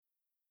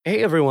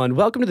Hey everyone,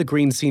 welcome to the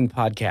Green Scene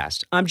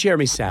Podcast. I'm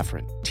Jeremy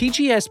Safran.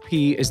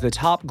 TGSP is the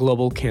top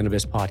global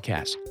cannabis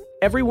podcast.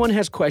 Everyone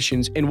has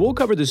questions, and we'll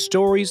cover the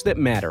stories that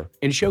matter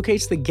and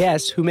showcase the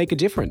guests who make a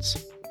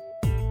difference.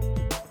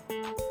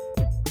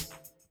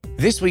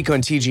 This week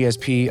on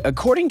TGSP,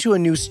 according to a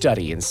new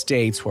study in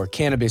states where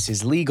cannabis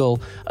is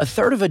legal, a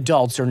third of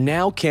adults are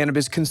now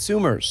cannabis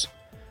consumers.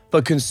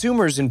 But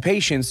consumers and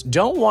patients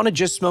don't want to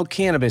just smoke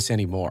cannabis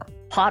anymore.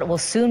 Pot will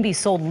soon be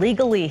sold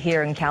legally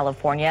here in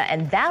California,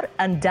 and that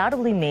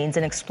undoubtedly means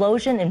an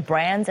explosion in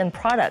brands and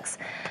products.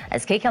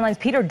 As KCAL9's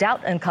Peter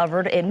Doubt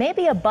uncovered, it may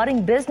be a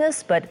budding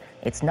business, but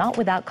it's not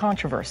without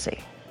controversy.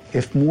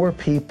 If more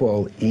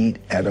people eat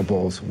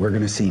edibles, we're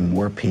going to see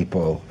more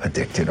people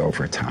addicted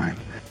over time.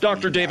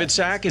 Dr. David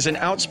Sack is an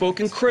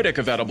outspoken critic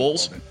of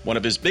edibles. One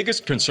of his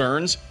biggest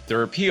concerns,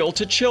 their appeal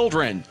to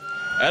children.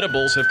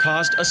 Edibles have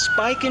caused a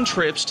spike in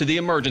trips to the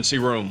emergency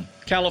room.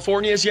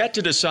 California is yet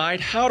to decide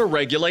how to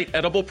regulate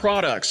edible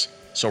products.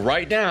 So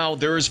right now,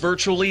 there is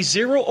virtually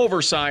zero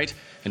oversight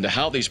into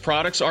how these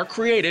products are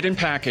created and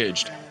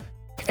packaged.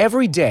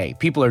 Every day,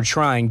 people are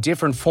trying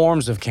different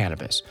forms of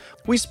cannabis.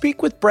 We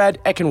speak with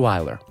Brad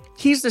Eckenweiler.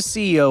 He's the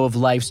CEO of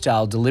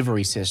Lifestyle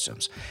Delivery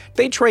Systems.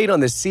 They trade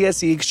on the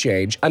CSE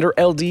exchange under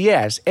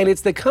LDS, and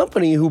it's the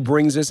company who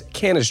brings us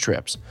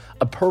CannaStrips,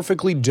 a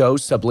perfectly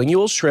dosed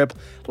sublingual strip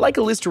like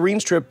a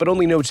Listerine strip, but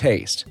only no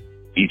taste.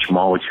 Each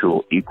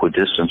molecule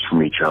equidistant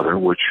from each other,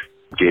 which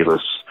gave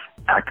us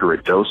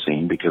accurate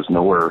dosing because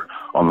nowhere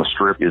on the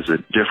strip is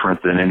it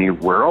different than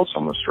anywhere else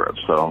on the strip.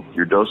 So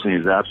your dosing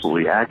is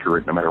absolutely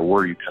accurate no matter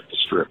where you cut the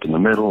strip, in the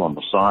middle, on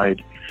the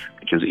side,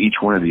 because each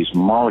one of these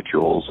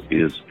molecules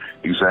is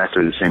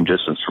exactly the same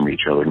distance from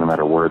each other no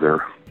matter where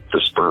they're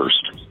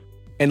dispersed.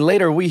 And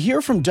later, we hear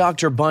from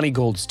Doctor Bonni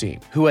Goldstein,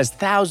 who has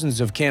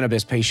thousands of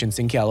cannabis patients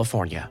in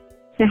California.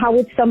 Now, how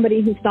would somebody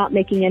who's not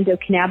making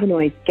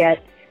endocannabinoids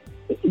get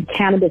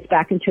cannabis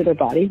back into their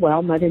body?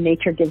 Well, Mother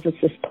Nature gives us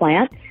this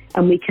plant,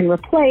 and we can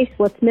replace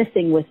what's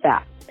missing with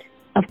that.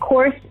 Of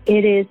course,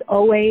 it is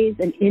always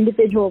an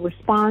individual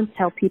response,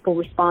 how people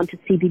respond to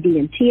CBD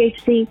and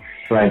THC.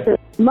 Right. And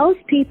so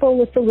most people,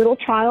 with a little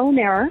trial and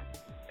error,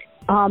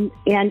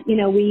 and, you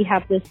know, we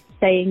have this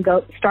saying,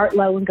 start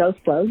low and go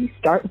slow. You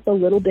start with a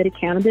little bit of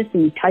cannabis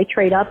and you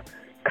titrate up,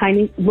 kind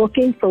of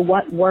looking for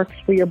what works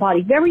for your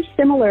body. Very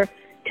similar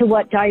to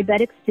what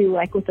diabetics do,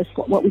 like with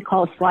what we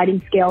call a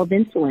sliding scale of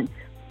insulin.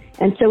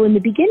 And so in the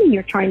beginning,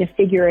 you're trying to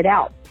figure it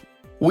out.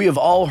 We have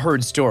all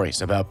heard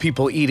stories about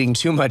people eating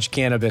too much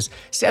cannabis.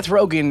 Seth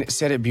Rogen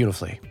said it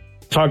beautifully.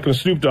 Talking to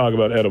Snoop Dogg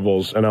about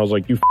edibles, and I was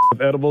like, you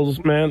with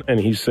edibles, man? And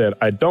he said,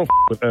 I don't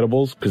with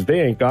edibles because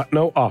they ain't got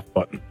no off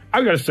button.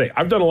 I gotta say,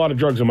 I've done a lot of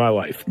drugs in my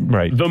life.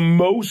 Right. The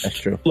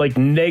most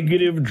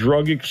negative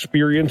drug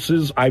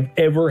experiences I've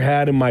ever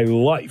had in my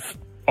life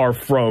are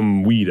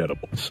from weed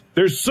edibles.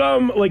 There's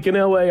some, like in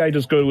LA, I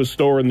just go to a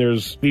store and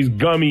there's these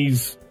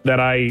gummies that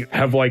I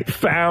have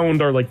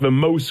found are the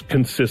most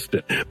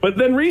consistent. But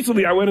then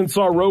recently I went and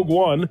saw Rogue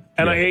One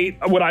and I ate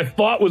what I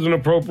thought was an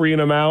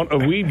appropriate amount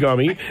of weed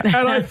gummy and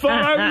I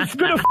thought I was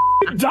gonna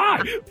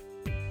die.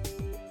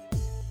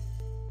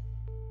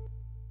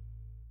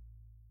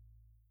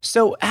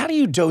 So how do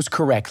you dose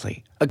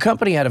correctly? A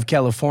company out of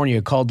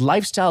California called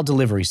Lifestyle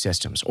Delivery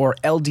Systems, or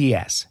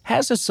LDS,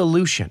 has a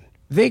solution.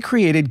 They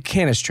created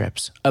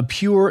CannaStrips, a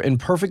pure and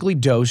perfectly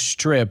dosed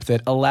strip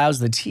that allows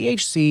the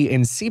THC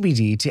and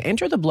CBD to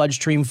enter the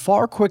bloodstream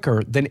far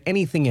quicker than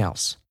anything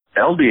else.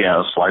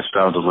 LDS,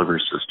 Lifestyle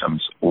Delivery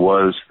Systems,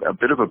 was a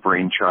bit of a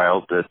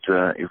brainchild that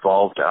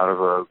evolved out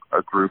of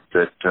a group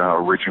that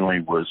originally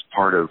was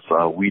part of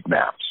Weed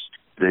Maps.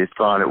 They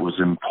thought it was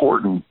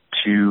important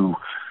to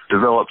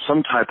develop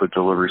some type of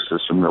delivery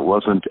system that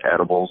wasn't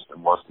edibles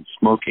and wasn't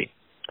smoking.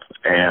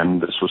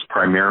 And this was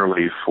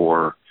primarily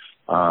for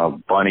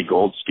Bonni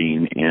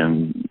Goldstein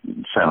in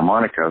Santa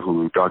Monica,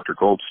 who Dr.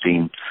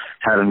 Goldstein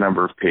had a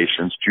number of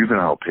patients,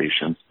 juvenile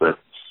patients, that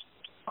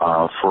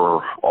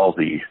for all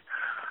the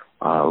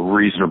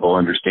reasonable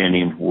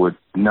understanding would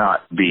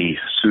not be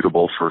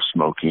suitable for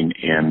smoking,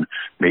 and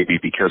maybe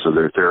because of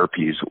their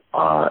therapies,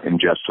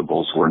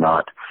 ingestibles were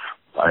not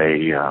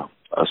a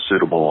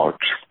suitable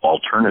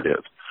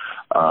alternative.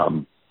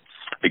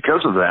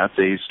 Because of that,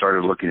 they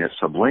started looking at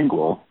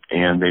sublingual,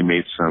 and they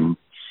made some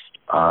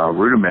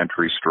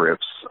rudimentary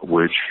strips,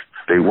 which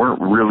they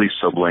weren't really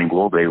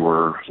sublingual. They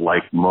were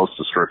like most of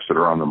the strips that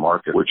are on the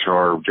market, which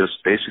are just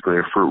basically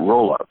a fruit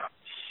roll-up.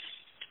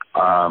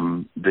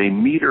 They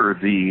meter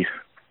the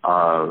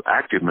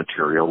active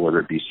material, whether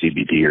it be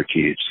CBD or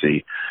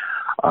THC,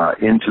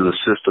 into the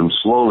system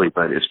slowly,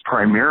 but it's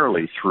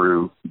primarily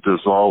through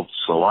dissolved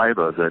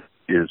saliva that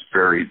is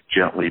very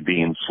gently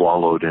being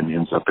swallowed and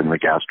ends up in the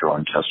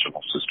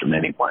gastrointestinal system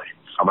anyway.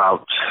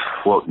 About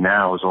what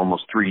now is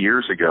almost 3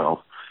 years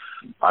ago,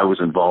 I was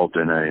involved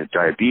in a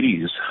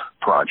diabetes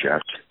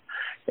project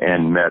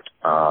and met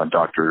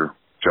Dr.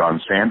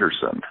 John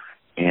Sanderson.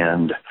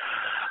 And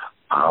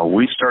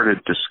we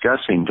started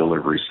discussing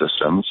delivery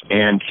systems,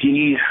 and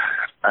he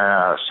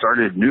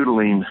started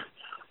noodling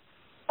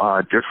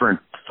different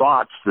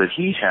thoughts that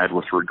he had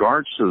with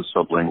regards to the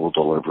sublingual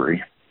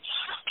delivery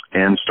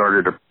and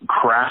started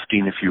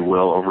crafting, if you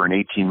will, over an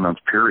 18-month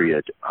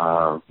period,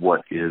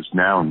 what is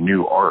now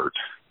new art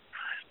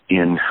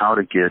in how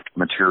to get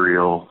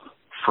material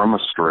from a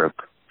strip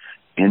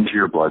into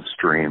your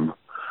bloodstream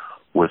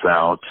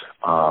without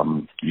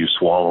you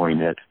swallowing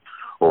it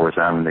or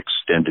without an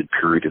extended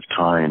period of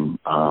time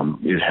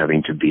it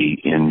having to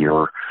be in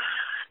your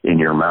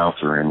mouth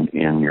or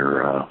in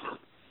your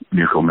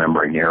mucous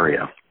membrane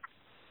area.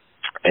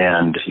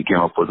 And he came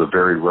up with a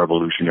very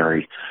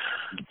revolutionary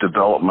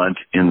development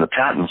in the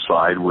patent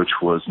side, which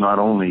was not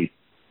only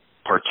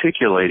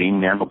nanoparticulating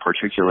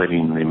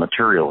the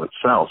material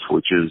itself,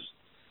 which is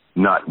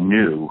not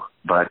new,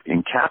 but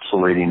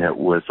encapsulating it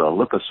with a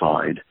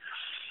lipocide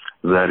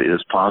that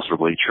is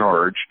positively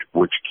charged,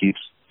 which keeps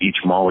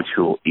each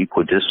molecule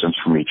equidistant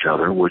from each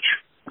other, which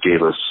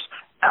gave us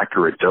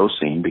accurate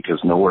dosing, because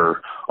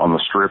nowhere on the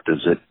strip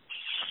is it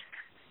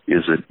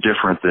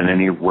different than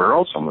anywhere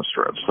else on the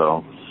strip.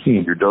 So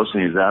your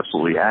dosing is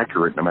absolutely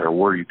accurate no matter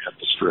where you cut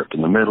the strip,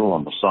 in the middle,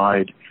 on the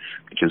side,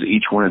 because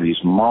each one of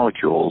these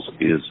molecules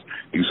is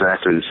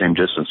exactly the same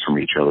distance from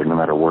each other no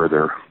matter where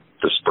they're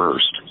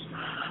dispersed.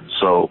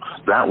 So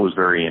that was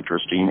very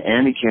interesting.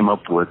 And he came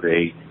up with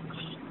a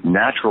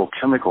natural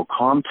chemical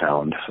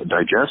compound, a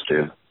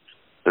digestive,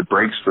 that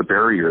breaks the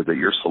barrier that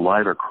your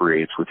saliva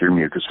creates with your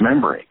mucous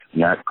membrane.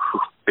 And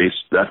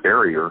that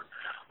barrier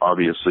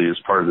obviously is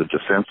part of the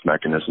defense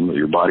mechanism that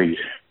your body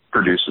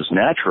produces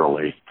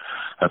naturally.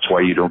 That's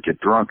why you don't get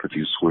drunk if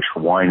you swish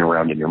wine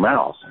around in your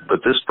mouth. But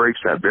this breaks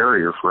that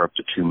barrier for up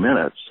to 2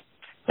 minutes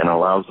and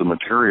allows the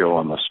material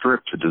on the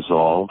strip to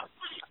dissolve,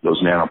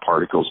 those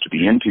nanoparticles to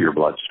be into your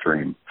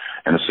bloodstream,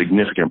 and a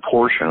significant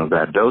portion of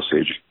that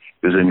dosage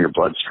is in your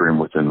bloodstream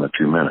within the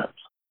 2 minutes.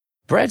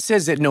 Brad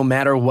says that no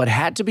matter what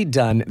had to be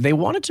done, they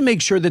wanted to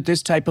make sure that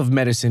this type of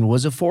medicine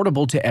was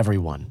affordable to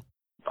everyone.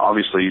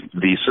 Obviously,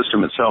 the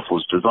system itself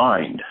was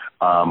designed,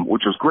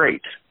 which was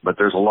great, but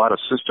there's a lot of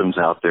systems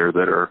out there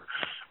that are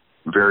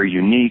very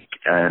unique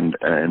and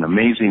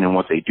amazing in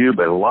what they do,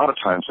 but a lot of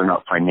times they're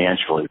not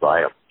financially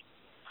viable.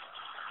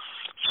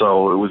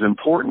 So it was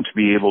important to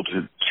be able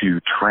to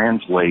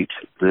translate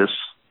this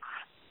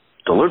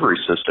delivery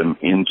system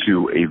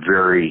into a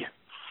very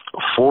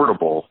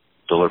affordable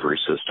delivery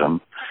system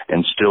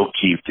and still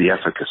keep the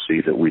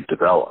efficacy that we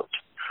developed.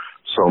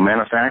 So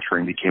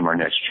manufacturing became our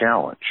next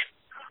challenge.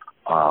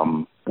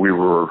 We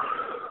were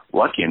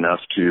lucky enough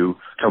to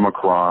come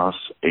across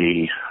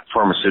a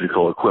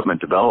pharmaceutical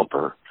equipment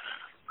developer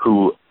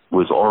who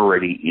was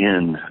already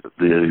in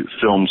the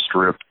film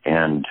strip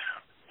and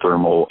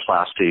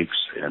thermoplastics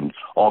and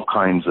all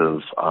kinds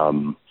of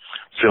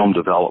film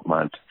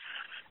development,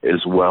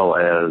 as well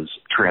as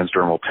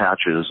transdermal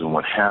patches and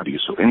what have you.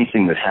 So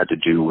anything that had to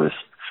do with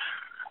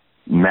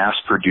mass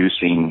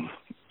producing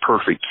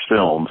perfect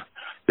film,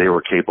 they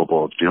were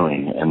capable of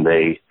doing. And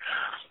they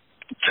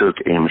took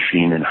a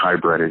machine and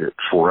hybrided it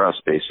for us,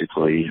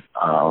 basically,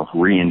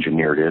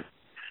 re-engineered it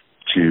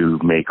to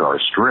make our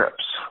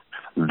strips.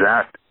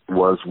 That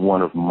was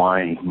one of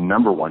my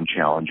number one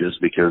challenges,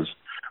 because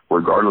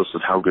regardless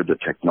of how good the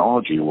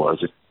technology was,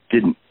 it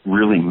didn't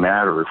really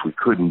matter if we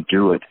couldn't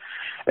do it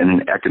in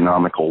an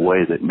economical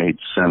way that made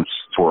sense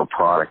for a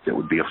product that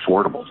would be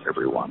affordable to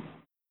everyone.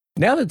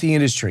 Now that the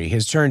industry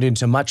has turned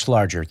into much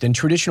larger than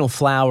traditional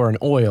flour and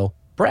oil,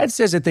 Brad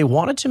says that they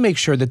wanted to make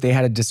sure that they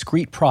had a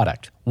discrete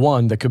product,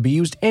 one that could be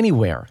used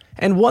anywhere,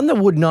 and one that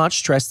would not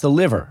stress the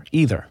liver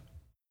either.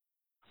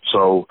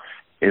 So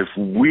if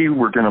we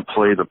were going to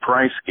play the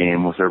price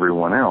game with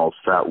everyone else,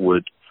 that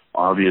would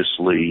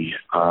obviously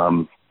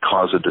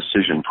cause a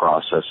decision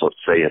process, let's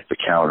say at the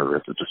counter,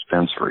 at the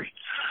dispensary.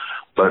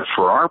 But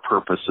for our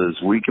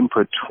purposes, we can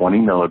put 20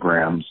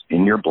 milligrams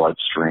in your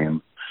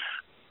bloodstream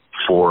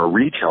for a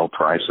retail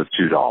price of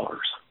 $2.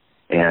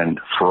 And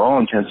for all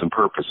intents and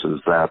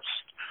purposes, that's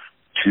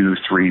 2,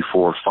 3,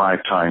 4, 5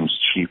 times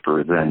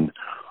cheaper than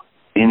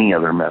any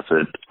other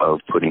method of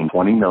putting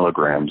 20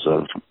 milligrams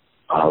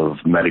of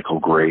medical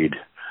grade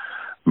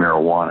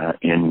marijuana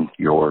in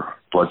your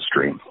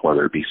bloodstream,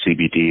 whether it be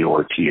CBD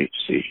or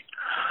THC.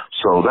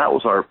 So that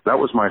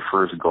was my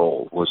first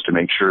goal, was to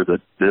make sure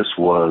that this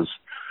was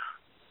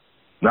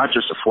not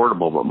just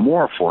affordable, but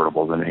more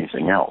affordable than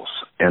anything else.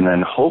 And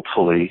then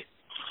hopefully,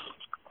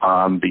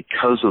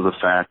 because of the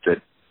fact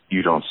that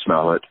you don't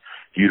smell it,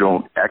 you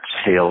don't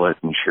exhale it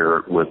and share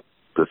it with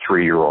the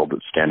 3-year-old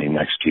that's standing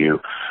next to you,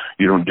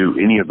 you don't do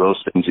any of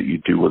those things that you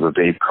do with a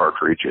vape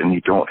cartridge, and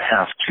you don't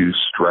have to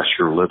stress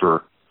your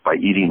liver by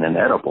eating an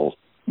edible.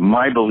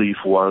 My belief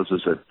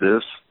is that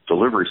this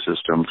delivery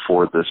system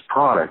for this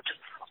product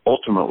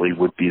ultimately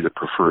would be the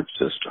preferred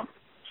system.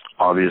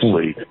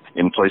 Obviously,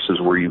 in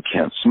places where you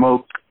can't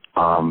smoke,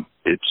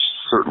 it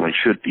certainly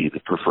should be the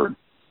preferred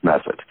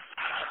method.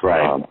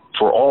 Right.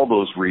 For all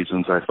those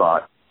reasons, I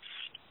thought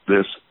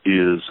this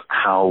is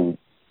how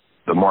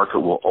the market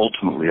will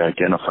ultimately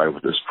identify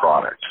with this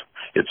product.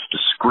 It's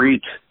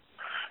discreet,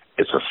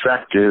 it's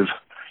effective,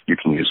 you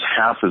can use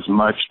half as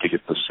much to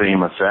get the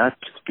same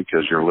effect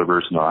because your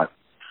liver's not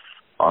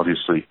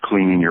obviously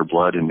cleaning your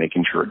blood and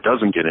making sure it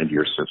doesn't get into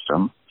your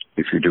system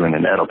if you're doing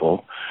an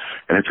edible.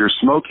 And if you're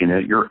smoking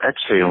it, you're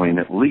exhaling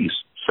at least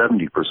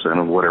 70%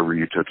 of whatever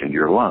you took into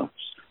your lungs.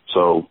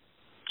 So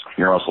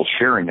you're also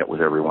sharing it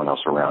with everyone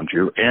else around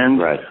you.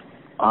 And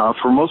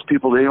for most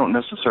people, they don't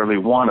necessarily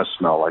want to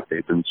smell like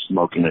they've been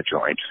smoking a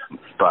joint.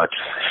 But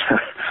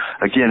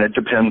again, it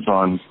depends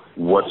on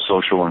what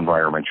social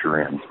environment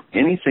you're in.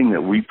 Anything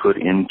that we put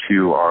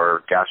into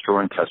our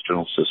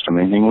gastrointestinal system,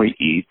 anything we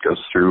eat goes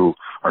through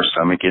our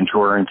stomach into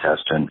our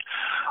intestine,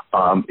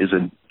 is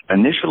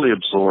initially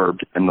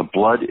absorbed, and the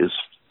blood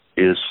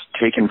is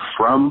taken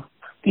from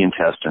the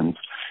intestines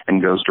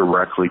and goes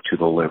directly to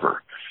the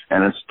liver.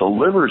 And it's the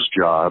liver's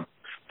job,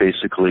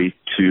 basically,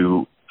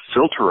 to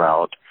filter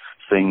out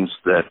things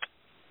that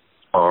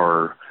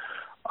are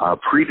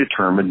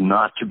predetermined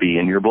not to be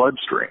in your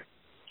bloodstream.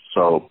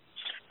 So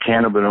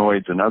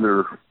cannabinoids and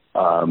other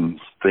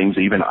things,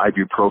 even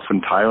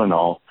ibuprofen,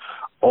 Tylenol,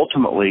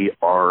 ultimately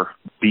are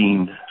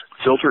being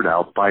filtered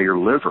out by your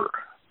liver.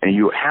 And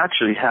you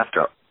actually have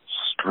to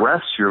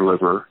stress your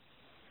liver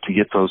to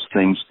get those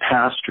things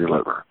past your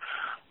liver.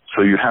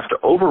 So you have to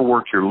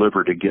overwork your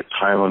liver to get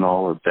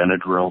Tylenol or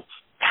Benadryl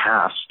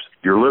past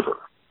your liver.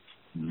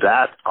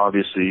 That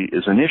obviously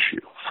is an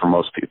issue for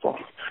most people.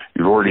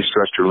 You've already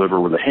stressed your liver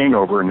with a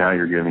hangover, and now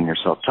you're giving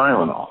yourself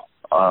Tylenol.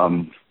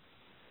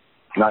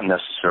 Not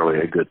necessarily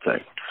a good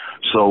thing.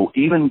 So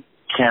even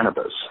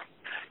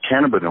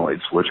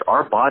cannabinoids, which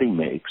our body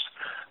makes,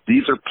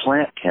 these are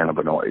plant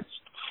cannabinoids.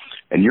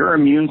 And your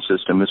immune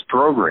system is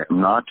programmed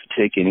not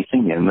to take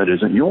anything in that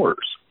isn't yours.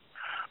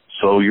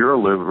 So your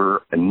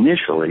liver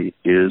initially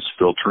is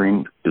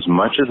filtering as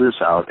much of this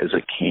out as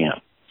it can.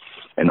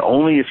 And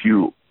only if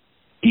you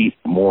eat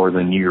more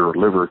than your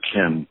liver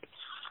can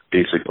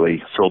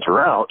basically filter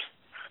out,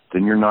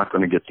 then you're not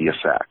going to get the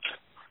effect.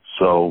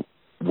 So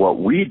what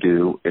we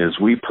do is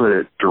we put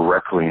it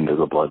directly into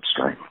the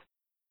bloodstream.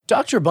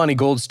 Dr. Bonni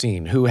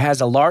Goldstein, who has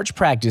a large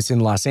practice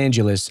in Los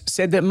Angeles,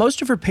 said that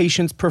most of her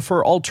patients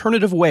prefer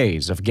alternative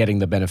ways of getting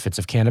the benefits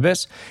of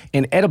cannabis,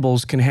 and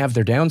edibles can have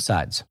their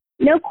downsides.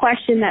 No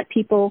question that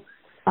people,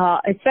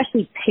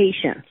 especially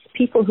patients,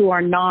 people who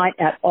are not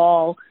at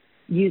all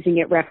using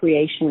it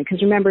recreationally,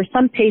 because remember,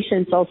 some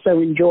patients also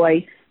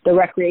enjoy the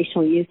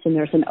recreational use, and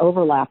there's an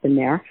overlap in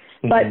there.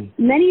 Mm-hmm.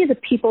 But many of the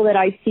people that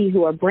I see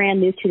who are brand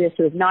new to this,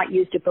 who have not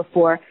used it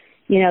before,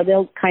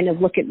 they'll kind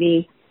of look at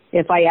me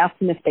if I ask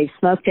them if they've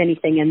smoked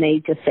anything, and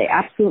they just say,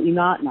 absolutely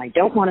not, and I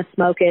don't want to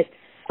smoke it.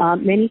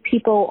 Many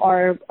people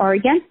are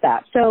against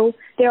that. So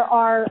there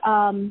are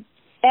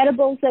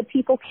edibles that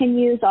people can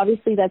use.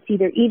 Obviously, that's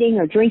either eating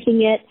or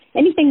drinking it.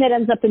 Anything that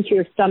ends up into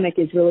your stomach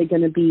is really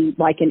going to be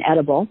like an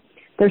edible.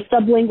 There's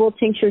sublingual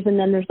tinctures, and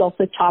then there's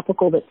also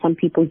topical that some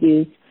people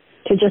use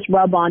to just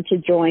rub onto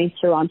joints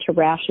or onto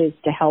rashes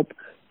to help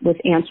with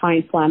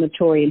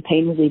anti-inflammatory and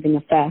pain-relieving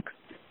effects.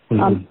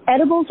 Mm-hmm.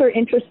 Edibles are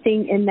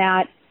interesting in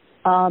that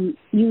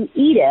you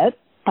eat it,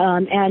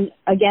 and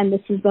again,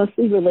 this is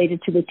mostly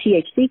related to the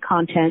THC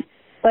content,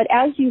 but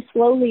as you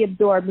slowly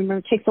absorb, remember,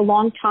 it takes a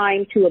long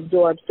time to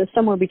absorb, so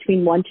somewhere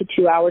between 1 to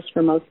 2 hours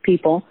for most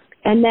people.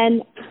 And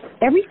then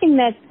everything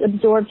that's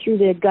absorbed through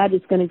the gut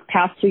is going to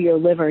pass through your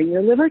liver.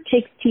 Your liver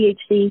takes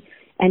THC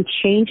and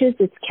changes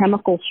its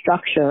chemical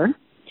structure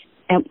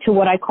to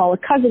what I call a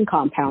cousin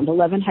compound,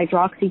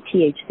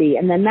 11-hydroxy-THC,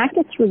 and then that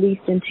gets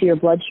released into your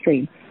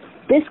bloodstream.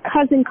 This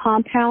cousin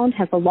compound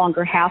has a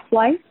longer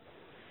half-life,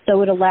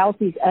 so it allows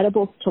these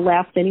edibles to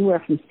last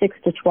anywhere from 6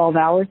 to 12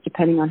 hours,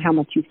 depending on how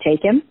much you've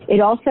taken.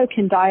 It also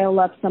can dial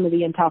up some of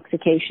the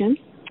intoxication,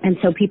 and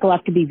so people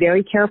have to be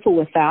very careful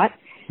with that.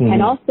 Mm-hmm.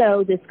 And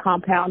also, this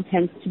compound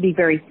tends to be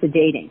very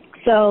sedating.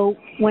 So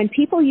when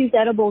people use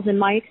edibles, in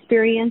my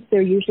experience,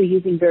 they're usually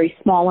using very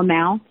small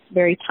amounts,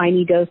 very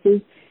tiny doses,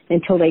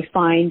 until they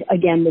find,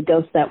 again, the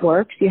dose that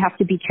works. You have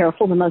to be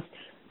careful. The most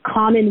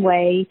common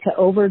way to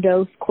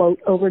overdose, quote,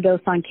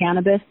 overdose on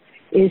cannabis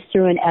is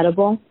through an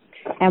edible.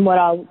 And what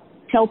I'll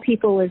tell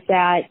people is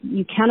that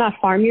you cannot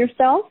harm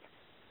yourself,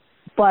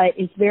 but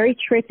it's very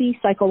trippy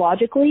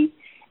psychologically,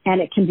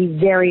 and it can be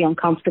very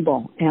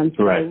uncomfortable. And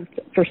so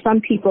for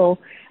some people,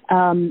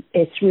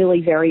 it's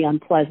really very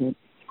unpleasant.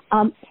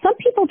 Some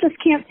people just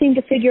can't seem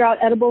to figure out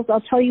edibles.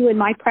 I'll tell you, in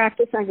my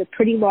practice, I have a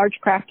pretty large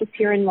practice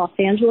here in Los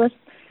Angeles.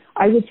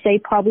 I would say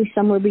probably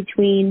somewhere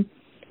between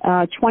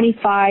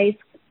 25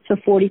 to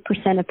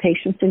 40% of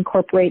patients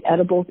incorporate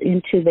edibles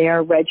into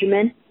their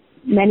regimen.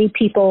 Many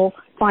people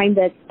find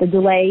that the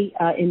delay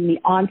in the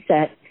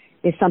onset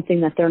is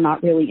something that they're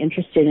not really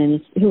interested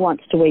in. Who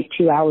wants to wait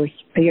 2 hours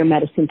for your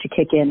medicine to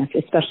kick in,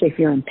 especially if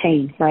you're in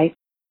pain, right?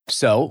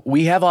 So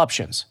we have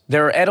options.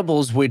 There are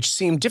edibles which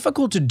seem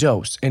difficult to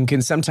dose and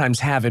can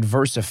sometimes have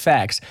adverse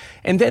effects.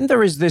 And then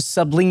there is this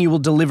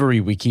sublingual delivery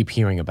we keep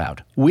hearing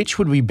about. Which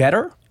would be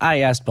better?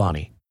 I asked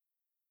Bonni.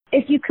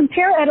 If you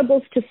compare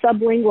edibles to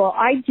sublingual,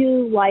 I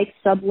do like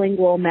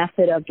sublingual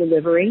method of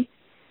delivery.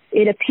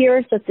 It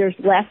appears that there's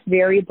less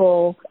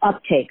variable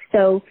uptake.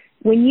 So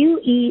when you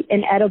eat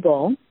an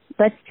edible,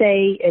 let's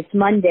say it's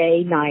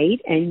Monday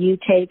night and you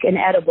take an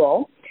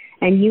edible,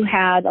 and you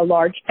had a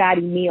large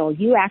fatty meal,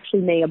 you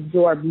actually may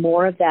absorb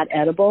more of that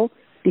edible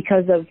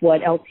because of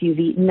what else you've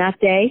eaten that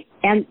day.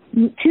 And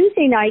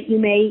Tuesday night, you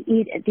may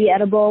eat the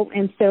edible,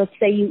 and so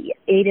say you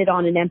ate it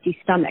on an empty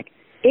stomach.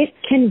 It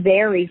can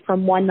vary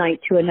from one night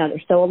to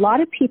another. So a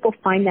lot of people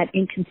find that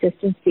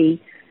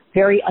inconsistency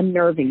very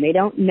unnerving. They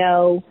don't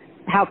know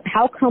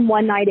how come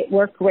one night it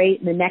worked great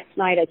and the next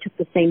night I took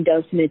the same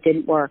dose and it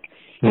didn't work.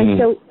 And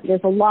so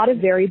there's a lot of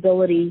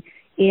variability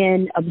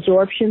in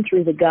absorption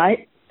through the gut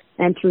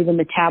and through the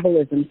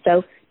metabolism.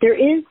 So there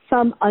is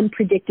some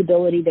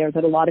unpredictability there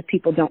that a lot of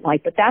people don't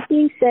like. But that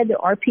being said,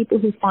 there are people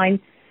who find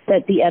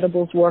that the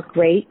edibles work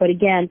great. But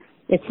again,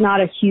 it's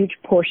not a huge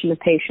portion of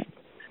patients.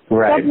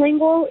 Right.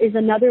 Sublingual is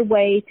another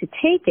way to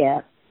take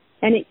it.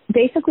 And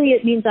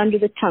it means under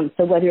the tongue.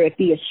 So whether it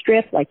be a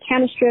strip like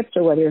CannaStrips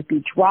or whether it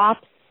be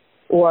drops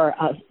or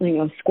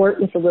squirt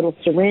with a little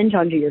syringe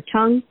under your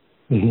tongue,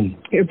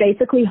 you're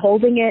basically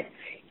holding it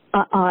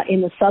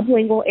in the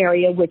sublingual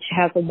area, which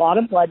has a lot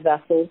of blood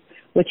vessels,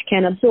 which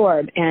can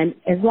absorb. And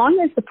as long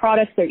as the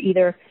products are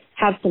either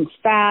have some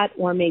fat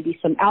or maybe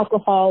some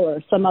alcohol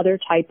or some other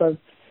type of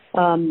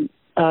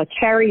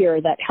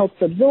carrier that helps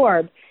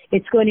absorb,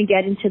 it's going to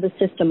get into the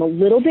system a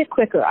little bit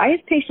quicker. I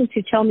have patients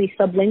who tell me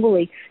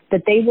sublingually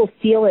that they will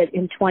feel it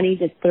in 20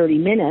 to 30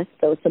 minutes,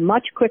 so it's a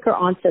much quicker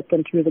onset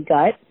than through the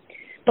gut.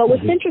 But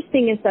what's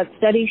interesting is that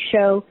studies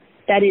show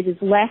that it is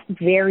less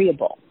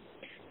variable.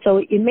 So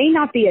it may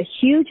not be a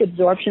huge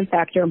absorption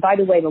factor. And by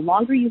the way, the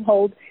longer you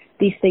hold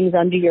these things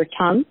under your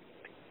tongue,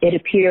 it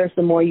appears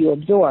the more you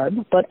absorb.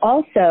 But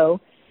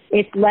also,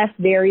 it's less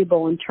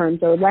variable in terms,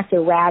 or less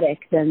erratic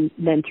than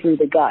through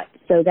the gut.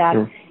 So that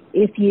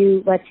if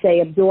you, let's say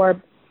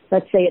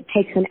it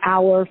takes an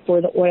hour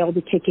for the oil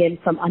to kick in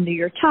from under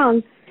your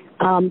tongue,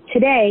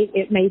 today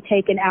it may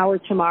take an hour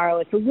tomorrow.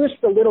 It's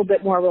just a little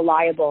bit more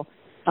reliable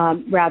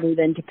rather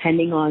than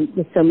depending on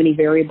the so many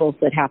variables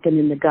that happen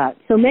in the gut.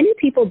 So many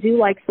people do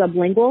like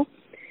sublingual.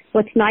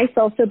 What's nice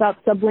also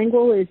about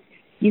sublingual is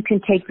you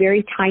can take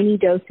very tiny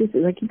doses.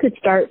 Like you could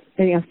start,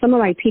 some of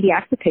my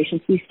pediatric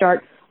patients, we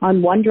start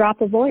on 1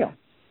 drop of oil.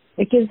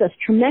 It gives us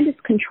tremendous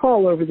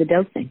control over the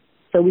dosing,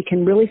 so we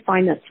can really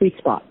find that sweet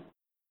spot.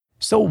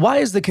 So why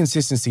is the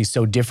consistency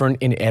so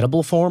different in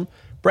edible form?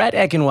 Brad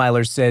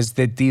Eckenweiler says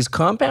that these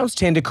compounds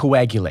tend to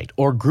coagulate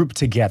or group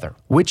together,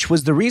 which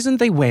was the reason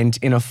they went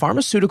in a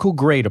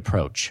pharmaceutical-grade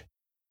approach.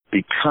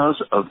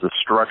 Because of the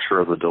structure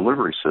of the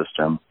delivery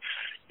system,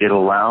 it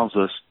allows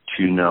us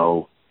to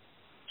know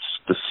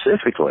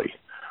specifically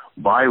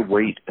by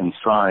weight and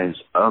size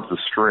of the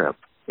strip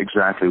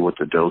exactly what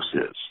the dose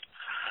is,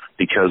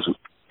 because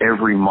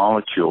every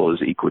molecule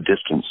is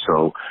equidistant.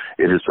 So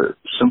it is a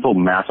simple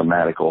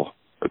mathematical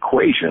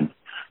equation,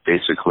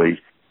 basically,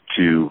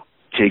 to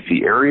take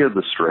the area of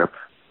the strip,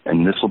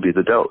 and this will be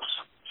the dose.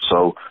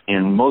 So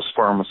in most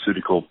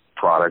pharmaceutical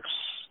products,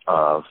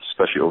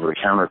 especially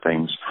over-the-counter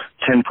things,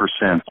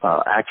 10%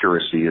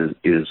 accuracy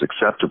is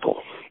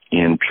acceptable.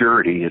 In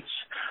purity, it's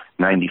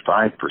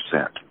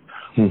 95%.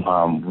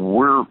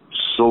 We're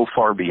so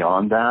far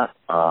beyond that.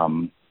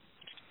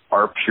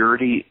 Our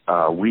purity,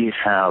 we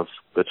have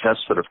the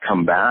tests that have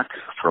come back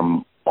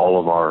from all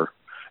of our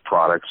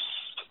products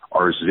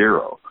are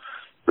 0.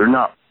 They're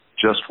not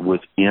just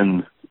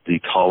within the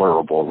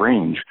tolerable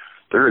range.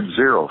 They're at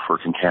 0 for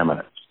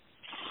contaminants.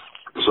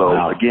 So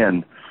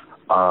again,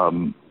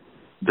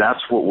 that's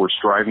what we're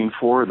striving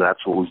for.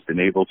 That's what we've been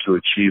able to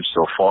achieve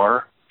so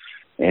far.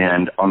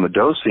 And on the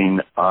dosing,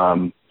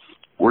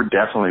 we're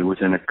definitely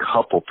within a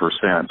couple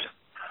percent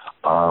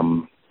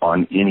on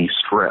any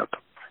strip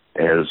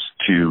as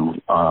to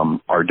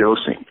our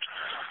dosing.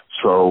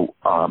 So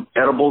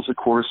edibles, of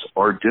course,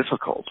 are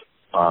difficult.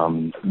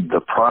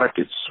 The product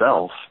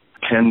itself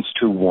tends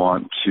to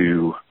want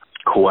to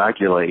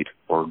coagulate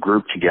or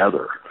group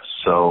together.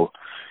 So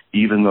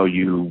even though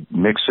you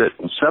mix it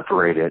and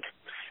separate it,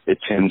 it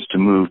tends to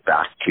move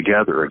back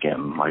together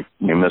again, like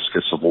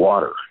meniscus of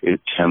water. It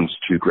tends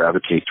to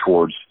gravitate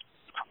towards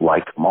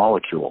like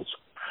molecules.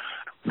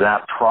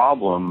 That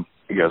problem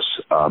is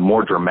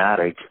more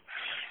dramatic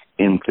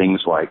in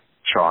things like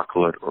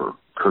chocolate or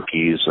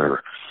cookies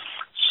or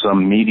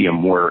some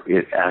medium where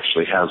it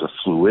actually has a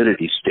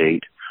fluidity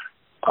state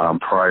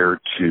prior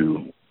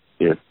to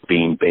it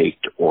being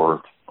baked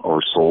or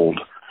sold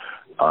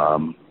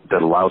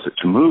that allows it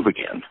to move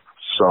again.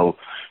 So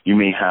you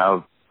may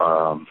have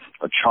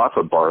a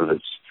chocolate bar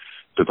that's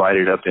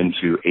divided up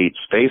into 8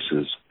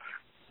 spaces,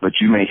 but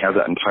you may have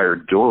that entire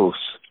dose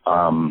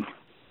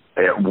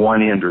at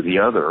one end or the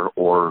other,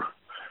 or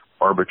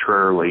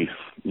arbitrarily,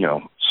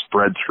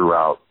 spread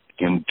throughout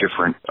in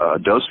different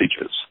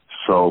dosages.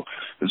 So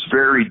it's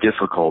very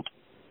difficult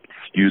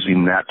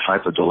using that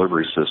type of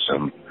delivery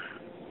system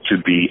to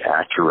be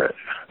accurate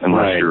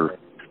unless you're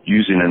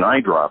using an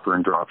eyedropper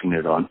and dropping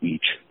it on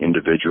each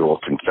individual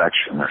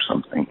confection or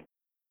something.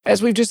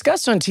 As we've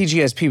discussed on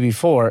TGSP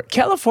before,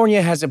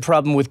 California has a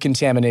problem with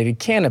contaminated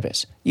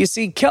cannabis. You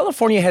see,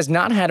 California has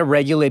not had a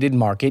regulated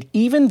market,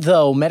 even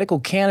though medical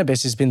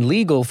cannabis has been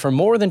legal for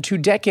more than 2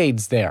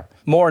 decades there.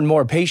 More and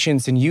more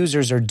patients and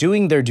users are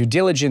doing their due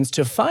diligence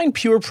to find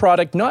pure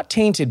product not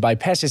tainted by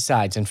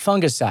pesticides and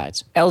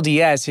fungicides.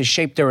 LDS has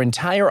shaped their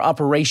entire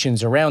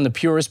operations around the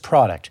purest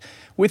product,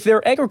 with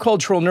their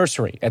agricultural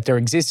nursery at their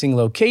existing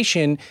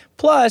location,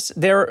 plus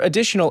their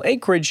additional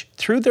acreage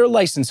through their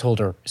license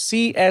holder,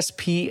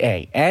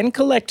 CSPA, and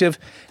Collective.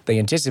 They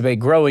anticipate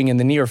growing in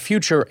the near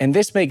future, and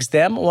this makes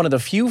them one of the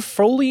few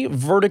fully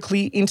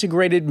vertically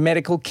integrated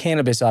medical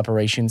cannabis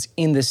operations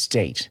in the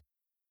state.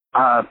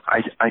 I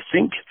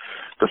think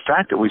the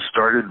fact that we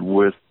started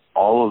with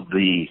all of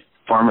the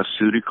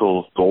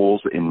pharmaceutical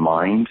goals in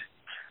mind,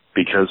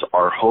 because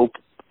our hope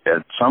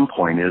at some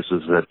point is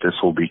that this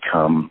will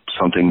become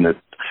something that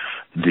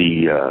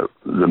the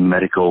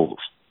medical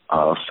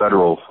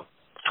federal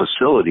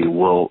facility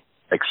will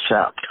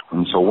accept.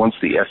 And so once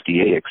the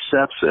FDA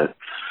accepts it,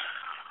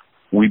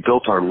 we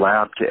built our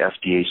lab to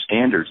FDA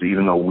standards,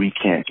 even though we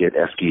can't get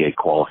FDA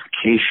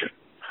qualification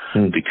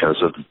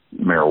because of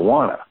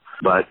marijuana.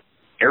 But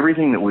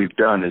everything that we've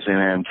done is in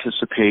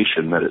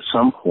anticipation that at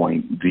some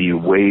point the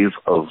wave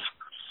of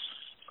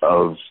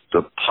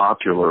the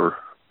popular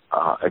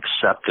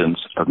acceptance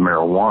of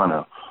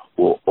marijuana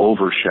will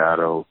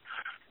overshadow,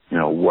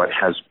 what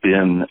has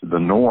been the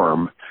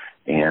norm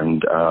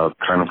and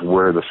kind of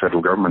where the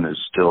federal government is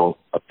still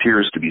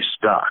appears to be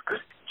stuck.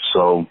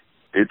 So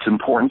it's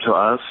important to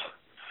us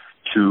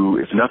to,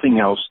 if nothing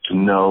else, to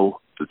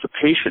know that the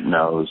patient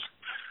knows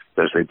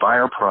that if they buy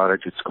our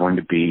product, it's going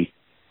to be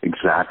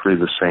exactly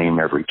the same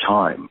every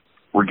time.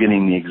 We're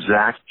getting the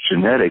exact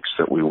genetics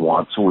that we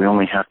want, so we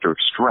only have to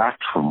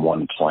extract from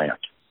one plant.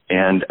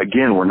 And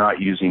again, we're not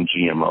using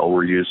GMO,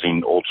 we're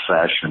using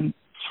old-fashioned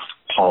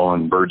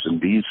pollen, birds and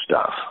bees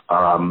stuff,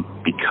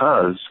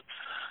 because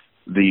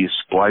the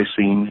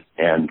splicing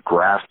and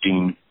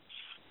grafting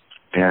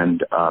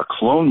and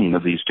cloning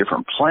of these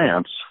different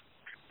plants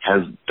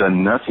has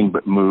done nothing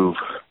but move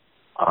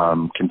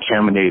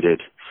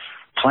contaminated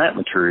plant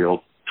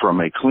material from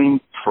a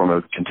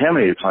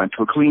contaminated plant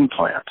to a clean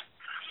plant.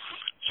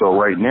 So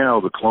right now,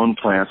 the clone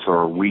plants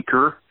are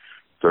weaker,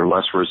 they're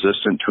less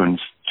resistant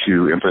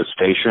to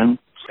infestation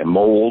and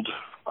mold,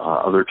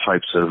 other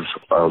types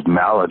of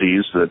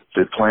maladies that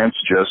the plants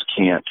just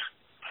can't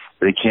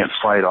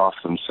fight off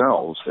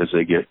themselves as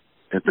they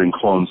have been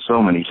cloned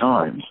so many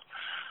times.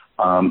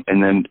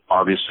 And then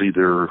obviously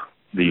the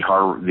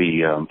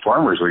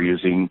farmers are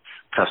using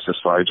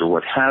pesticides or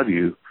what have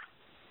you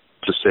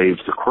to save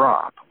the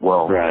crop.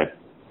 Well, right.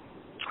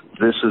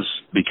 This has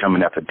become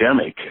an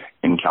epidemic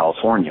in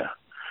California.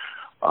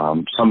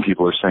 Some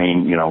people are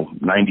saying,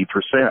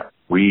 90%.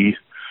 We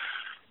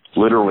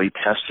literally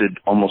tested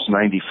almost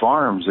 90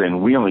 farms,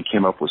 and we only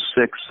came up with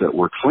 6 that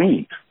were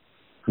clean.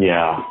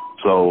 Yeah.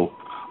 So,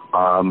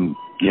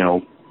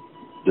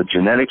 the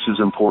genetics is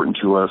important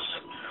to us.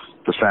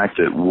 The fact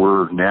that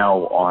we're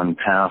now on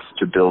path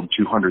to build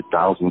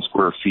 200,000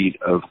 square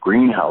feet of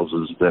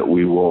greenhouses that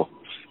we will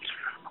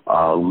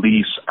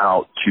lease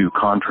out to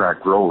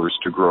contract growers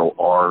to grow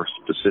our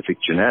specific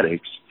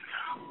genetics,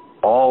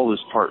 all is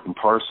part and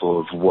parcel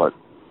of what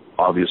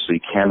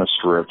obviously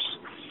CannaStrips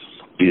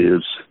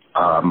is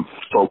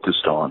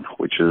focused on,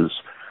 which is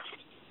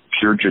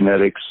pure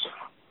genetics,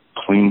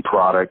 clean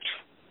product,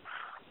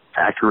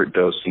 accurate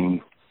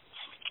dosing,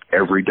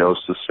 every dose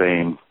the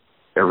same,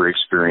 every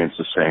experience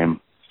the same,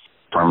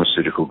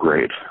 pharmaceutical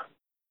grade.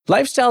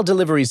 Lifestyle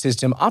Delivery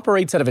System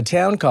operates out of a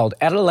town called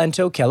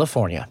Adelanto,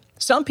 California.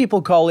 Some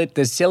people call it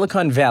the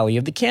Silicon Valley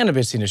of the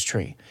cannabis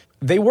industry.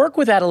 They work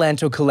with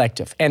Adelanto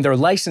Collective and their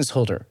license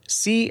holder,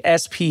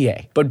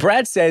 CSPA. But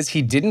Brad says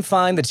he didn't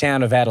find the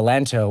town of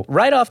Adelanto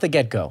right off the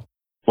get-go.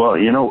 Well,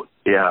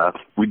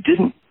 we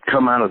didn't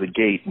come out of the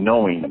gate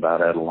knowing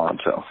about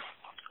Adelanto,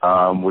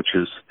 which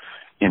is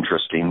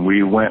interesting.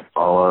 We went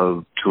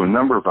to a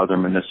number of other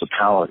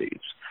municipalities.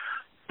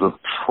 The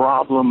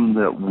problem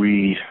that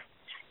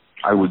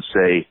I would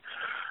say,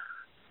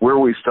 where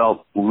we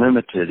felt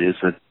limited is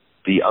that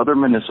the other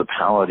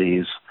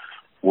municipalities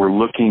were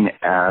looking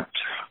at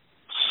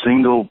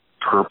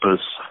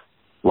single-purpose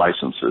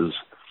licenses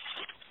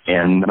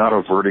and not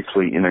a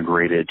vertically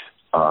integrated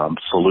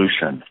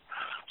solution.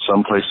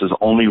 Some places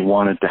only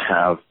wanted to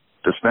have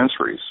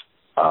dispensaries.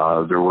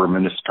 There were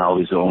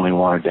municipalities that only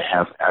wanted to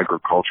have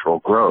agricultural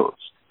grows.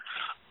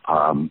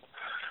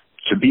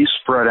 To be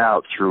spread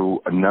out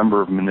through a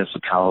number of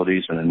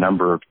municipalities and a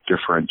number of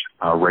different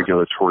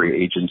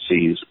regulatory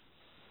agencies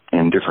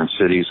in different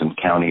cities and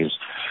counties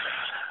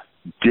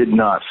did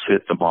not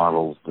fit the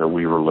model that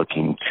we were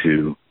looking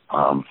to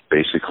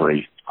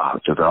basically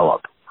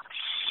develop.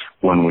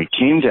 When we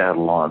came to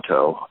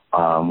Adelanto,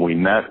 we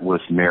met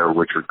with Mayor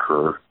Richard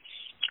Kerr,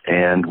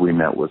 and we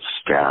met with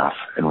staff,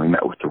 and we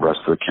met with the rest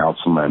of the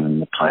councilmen in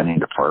the planning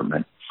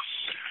department.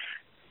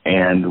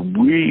 And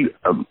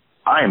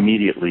I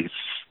immediately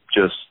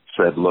just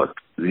said, look,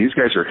 these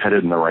guys are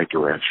headed in the right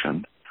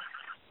direction.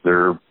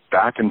 They're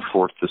back and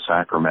forth to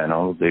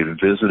Sacramento. They've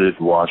visited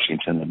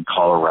Washington and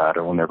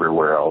Colorado and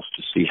everywhere else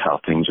to see how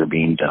things are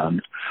being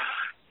done.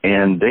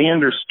 And they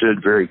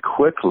understood very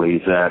quickly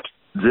that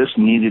this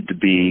needed to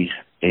be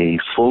a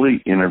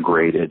fully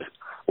integrated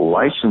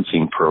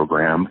licensing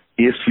program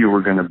if you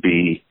were going to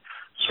be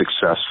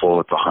successful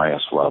at the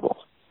highest level.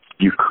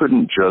 You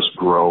couldn't just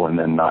grow and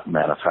then not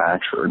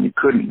manufacture, and you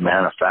couldn't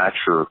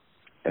manufacture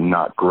and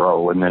not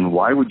grow, and then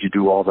why would you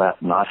do all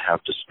that and not have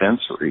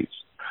dispensaries?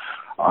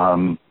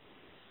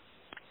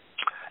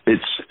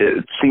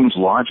 It seems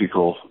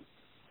logical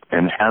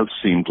and has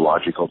seemed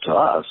logical to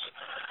us,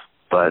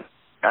 but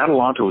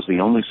Atalanta was the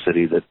only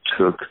city that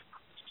took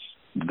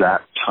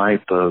that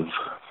type of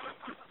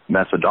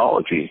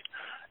methodology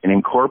and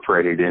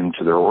incorporated it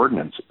into their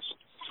ordinances.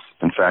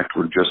 In fact,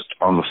 we're just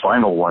on the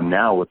final one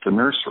now with the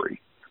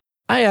nursery.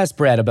 I asked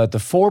Brad about the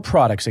 4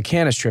 products at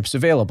CannaStrips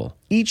available.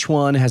 Each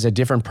one has a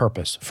different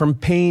purpose, from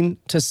pain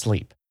to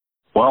sleep.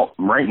 Well,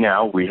 right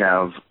now we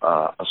have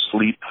a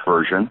sleep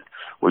version,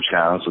 which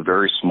has a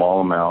very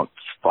small amount,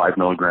 5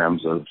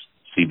 milligrams of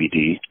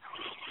CBD,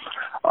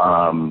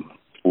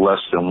 less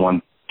than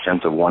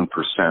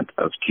 0.1%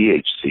 of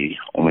THC,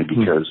 only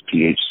because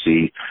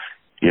THC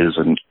is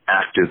an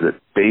active that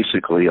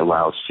basically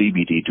allows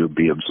CBD to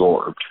be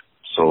absorbed.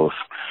 So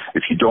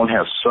if you don't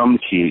have some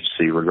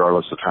THC,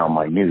 regardless of how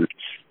minute,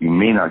 you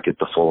may not get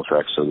the full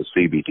effects of the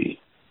CBD.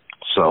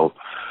 So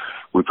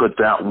we put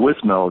that with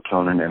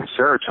melatonin and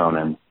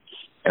serotonin,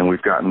 and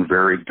we've gotten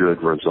very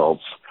good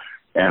results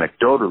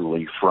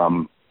anecdotally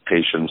from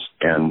patients,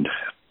 and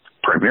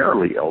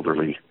primarily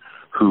elderly,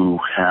 who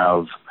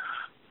have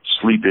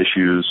sleep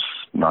issues,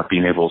 not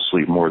being able to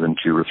sleep more than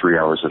 2 or 3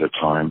 hours at a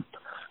time.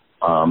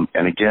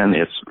 And again,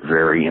 it's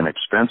very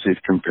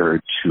inexpensive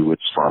compared to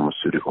its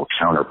pharmaceutical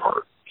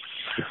counterpart.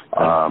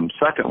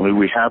 Secondly,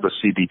 we have a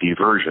CBD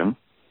version,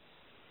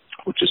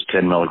 which is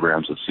 10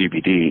 milligrams of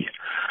CBD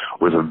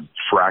with a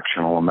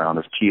fractional amount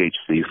of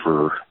THC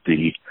for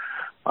the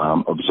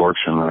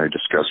absorption that I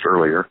discussed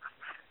earlier.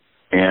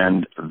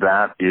 And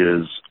that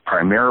is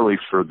primarily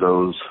for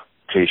those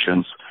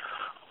patients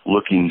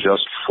looking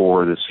just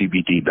for the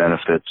CBD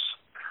benefits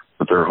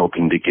that they're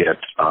hoping to get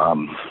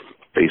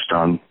based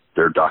on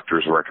their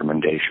doctor's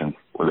recommendation,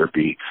 whether it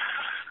be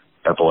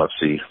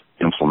epilepsy,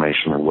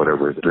 inflammation, or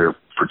whatever their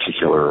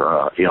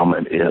particular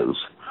ailment is.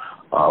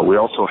 We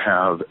also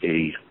have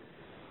a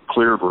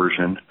clear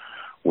version,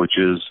 which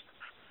is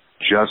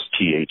just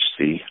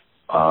THC.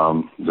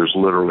 There's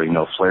literally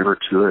no flavor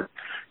to it.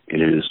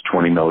 It is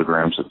 20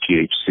 milligrams of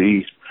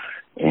THC,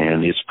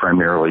 and it's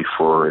primarily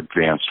for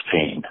advanced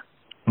pain.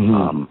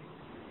 Mm-hmm.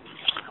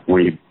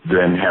 We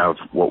then have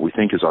what we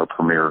think is our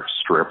premier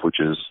strip, which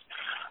is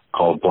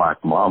called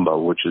Black Mamba,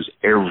 which is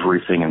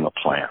everything in the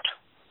plant.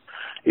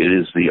 It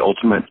is the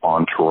ultimate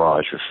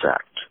entourage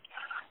effect.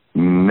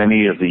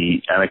 Many of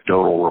the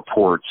anecdotal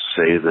reports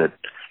say that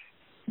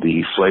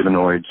the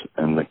flavonoids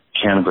and the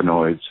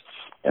cannabinoids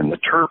and the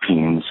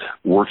terpenes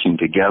working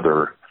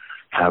together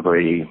have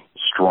a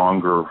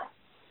stronger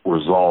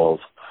resolve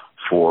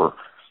for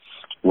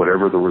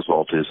whatever the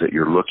result is that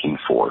you're looking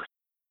for.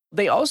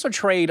 They also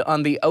trade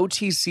on the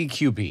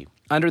OTCQB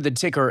under the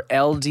ticker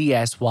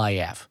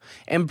LDSYF.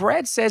 And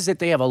Brad says that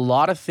they have a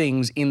lot of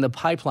things in the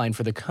pipeline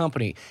for the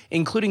company,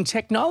 including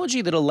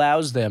technology that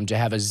allows them to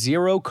have a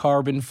zero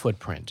carbon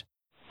footprint.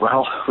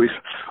 Well, we've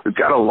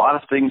got a lot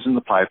of things in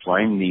the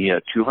pipeline.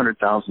 The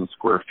 200,000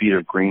 square feet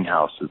of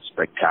greenhouse is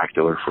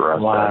spectacular for us.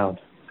 Wow.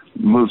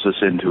 Moves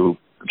us into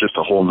just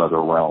a whole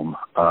nother realm,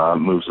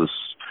 moves us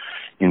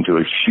into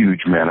a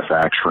huge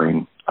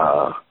manufacturing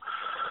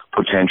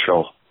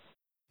potential.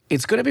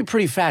 It's going to be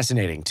pretty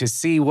fascinating to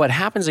see what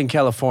happens in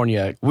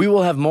California. We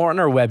will have more on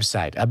our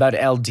website about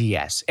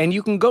LDS, and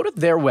you can go to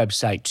their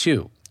website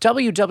too,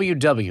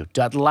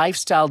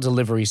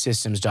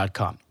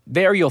 www.lifestyledeliverysystems.com.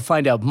 There you'll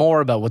find out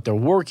more about what they're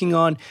working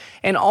on,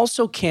 and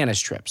also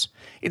CannaStrips.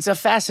 It's a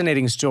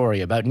fascinating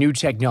story about new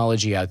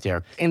technology out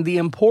there, and the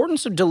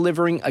importance of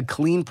delivering a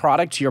clean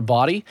product to your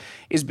body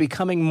is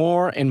becoming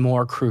more and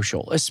more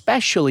crucial,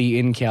 especially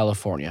in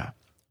California.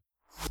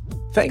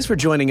 Thanks for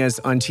joining us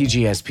on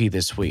TGSP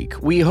this week.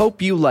 We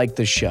hope you liked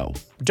the show.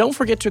 Don't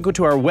forget to go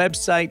to our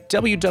website,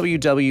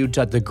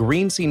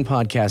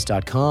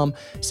 www.thegreenscenepodcast.com,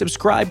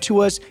 subscribe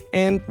to us,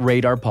 and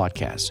rate our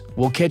podcast.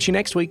 We'll catch you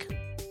next week.